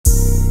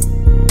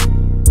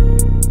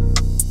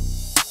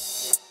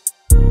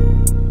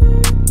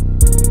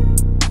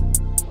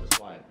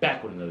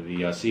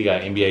Y'all see,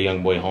 got NBA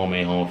Youngboy Home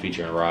Ain't Home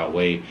featuring Rod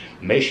Wave.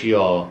 Make sure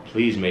y'all,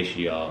 please make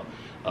sure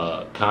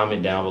y'all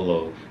comment down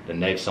below the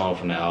next song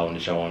from the album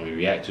that y'all want me to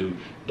react to.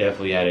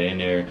 Definitely add it in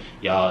there.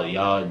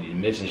 Y'all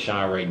missing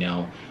Chime right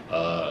now,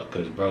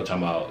 cause bro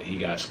talking about he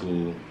got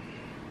school.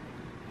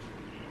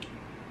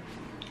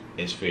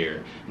 It's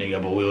fair,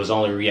 nigga, but we was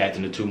only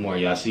reacting to 2 more.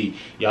 Y'all see,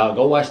 y'all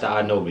go watch the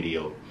I Know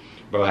video.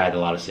 Bro had a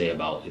lot to say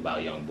about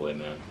Youngboy,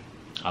 man.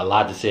 A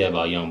lot to say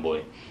about Youngboy.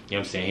 You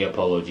know what I'm saying? He a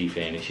Polo G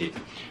fan and shit.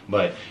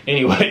 But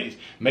anyways,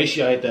 make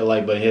sure y'all hit that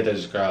like button, hit that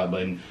subscribe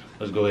button.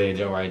 Let's go ahead and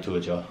jump right into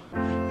it, y'all.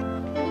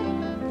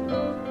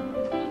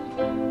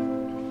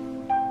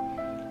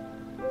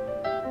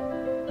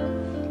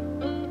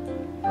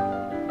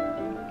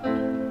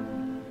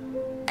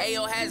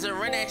 Ayo has to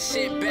run that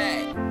shit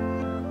back.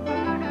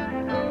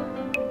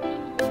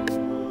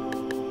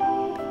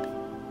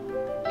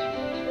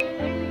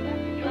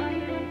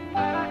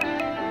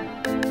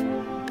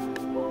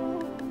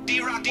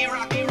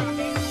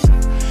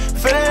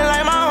 Feeling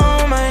like my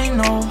home ain't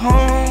no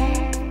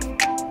home,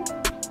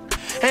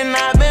 and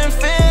I've been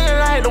feeling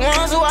like the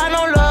ones who I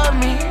know love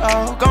me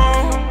all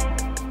gone.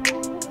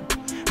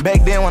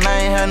 Back then when I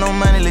ain't had no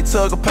money, they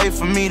took a pay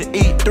for me to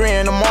eat. 3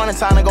 in the morning,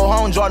 time to go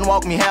home. Jordan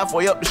walked me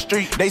halfway up the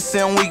street. They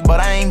say I'm weak,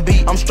 but I ain't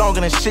beat. I'm stronger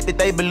than shit that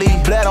they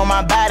believe. Blood on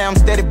my body, I'm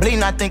steady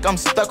bleeding. I think I'm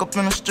stuck up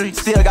in the street.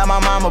 Still got my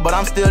mama, but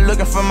I'm still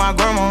looking for my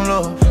grandma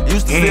love.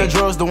 Used to feel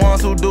drugs, the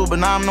ones who do, but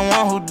now I'm the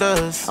one who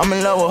does. I'm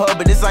in love with her,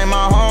 but this ain't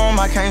my home.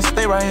 I can't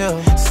stay right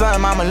here.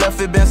 Son, mama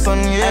left, it been some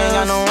years. I ain't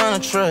got no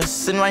one to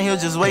trust. Sitting right here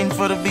just waiting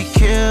for to be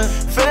killed.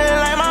 Feeling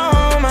like my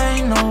home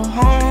ain't no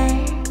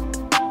home,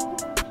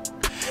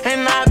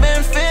 and I've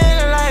been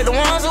feeling like the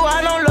ones who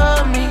I know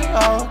love me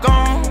all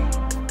gone.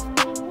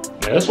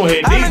 Yeah, this one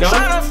hit I've deep, been though.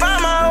 trying to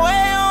find my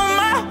way on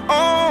my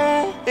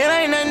own. It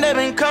ain't nothing that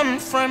been coming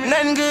from me.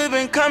 Nothing good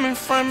been coming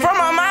from me. From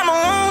my mama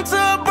home to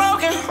a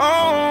broken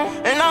home,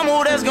 and I'm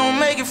who that's gonna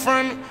make it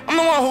from me. I'm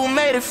the one who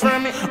made it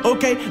from it.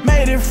 Okay,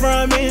 made it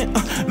from it,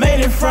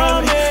 made it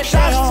from it.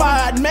 Shots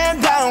fired,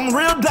 man down,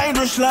 real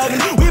dangerous slugging.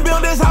 We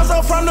built this house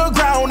up from the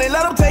ground and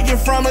let them take it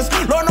from us.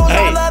 Lord knows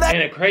I love that.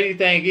 And the crazy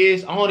thing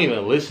is, I don't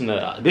even listen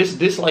to this.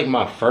 This like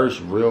my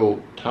first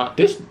real time.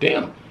 This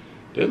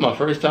is my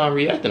first time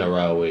reacting to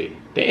Rod Wave.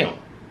 Damn.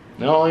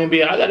 No,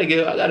 NBA, I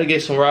gotta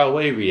get some Rod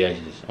Wave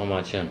reactions on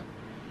my channel.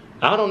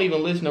 I don't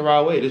even listen to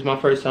Rod Wave. This is my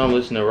first time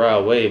listening to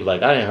Rod Wave.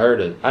 Like I didn't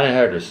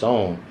heard the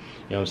song.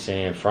 You know what I'm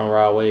saying, from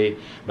Rod Wave,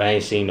 but I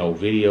ain't seen no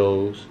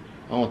videos.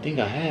 I don't think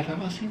I have.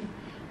 Have I seen it?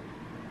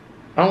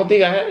 I don't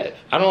think I have.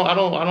 I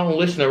don't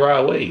listen to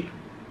Rod Wave.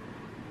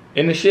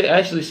 And the shit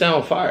actually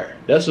sound fire.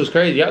 That's what's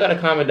crazy. Y'all gotta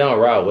comment down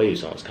Rod Wave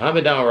songs.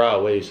 Comment down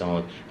Rod Wave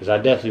songs, because I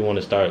definitely want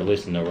to start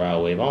listening to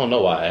Rod Wave. I don't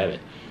know why I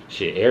haven't.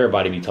 Shit,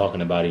 everybody be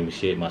talking about him and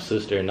shit. My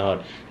sister and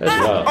all. That's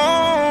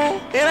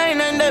wild. It ain't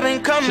nothing that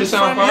been coming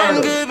from me.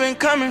 Nothing good been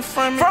coming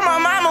from me. From my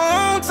mama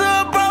home to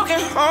a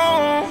broken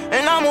home,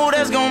 and I'm who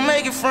that's gonna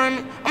make it from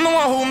me. I'm the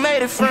one who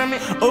made it from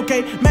it.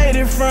 Okay, made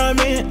it from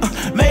it,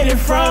 made it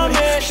from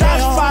it.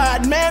 Shots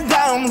fired, man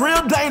down,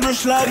 real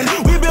dangerous slugging.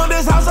 We built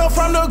this house up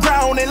from the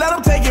ground and let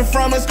them take it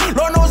from us.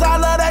 Lord knows I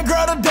love that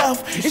girl to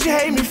death, and she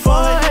hate me for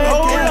it.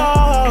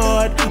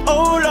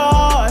 Oh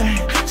Lord,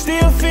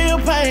 still feel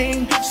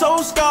pain,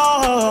 so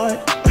scarred.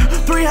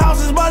 3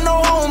 houses but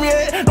no home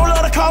yet. Don't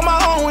let her call my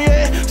own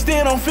yet.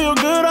 Still don't feel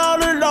good all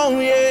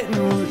alone yet.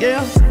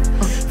 Yeah.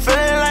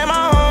 Feeling like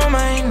my home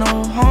ain't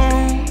no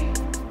home,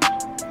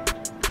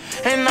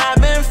 and I've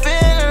been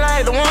feeling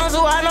like the ones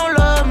who I know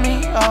love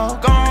me all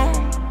gone.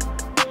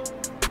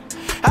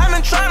 I've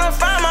been trying to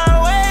find my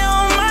way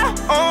on my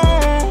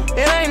own.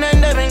 It ain't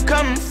nothing that been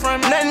coming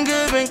from me. Nothing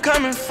good been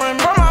coming from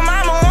me. From my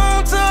mama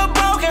home to a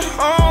broken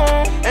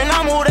home, and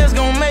I'm who that's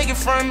gonna make it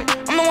from me.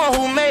 I'm the one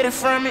who made it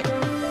from it.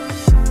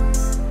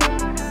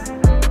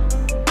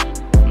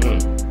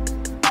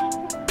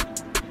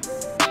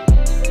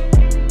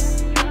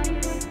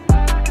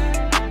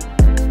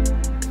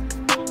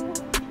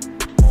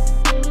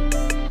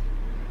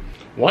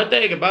 One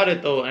thing about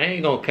it though, I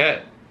ain't gonna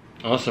cap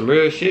on some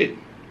real shit.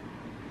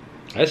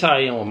 That's how I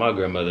am with my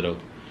grandmother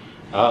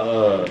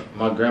though.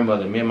 My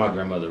grandmother, me and my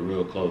grandmother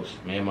real close.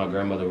 Me and my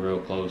grandmother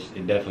real close.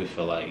 It definitely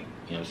feel like, you know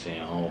what I'm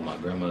saying, home with my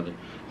grandmother.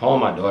 Home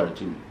with my daughter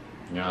too.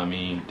 You know what I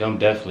mean? Them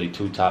definitely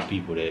 2 top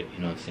people that, you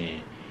know what I'm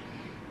saying,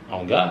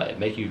 on God,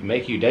 make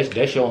you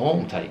that's your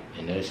home type.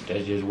 And that's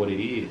just what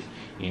it is.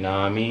 You know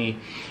what I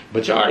mean?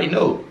 But you already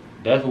know.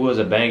 Definitely was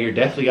a banger.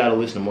 Definitely got to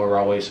listen to more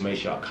Rod Wave, so make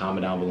sure y'all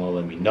comment down below and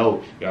let me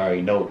know. You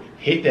already know.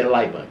 Hit that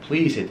like button.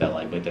 Please hit that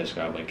like button, that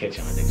subscribe button. Catch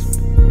you on the next one.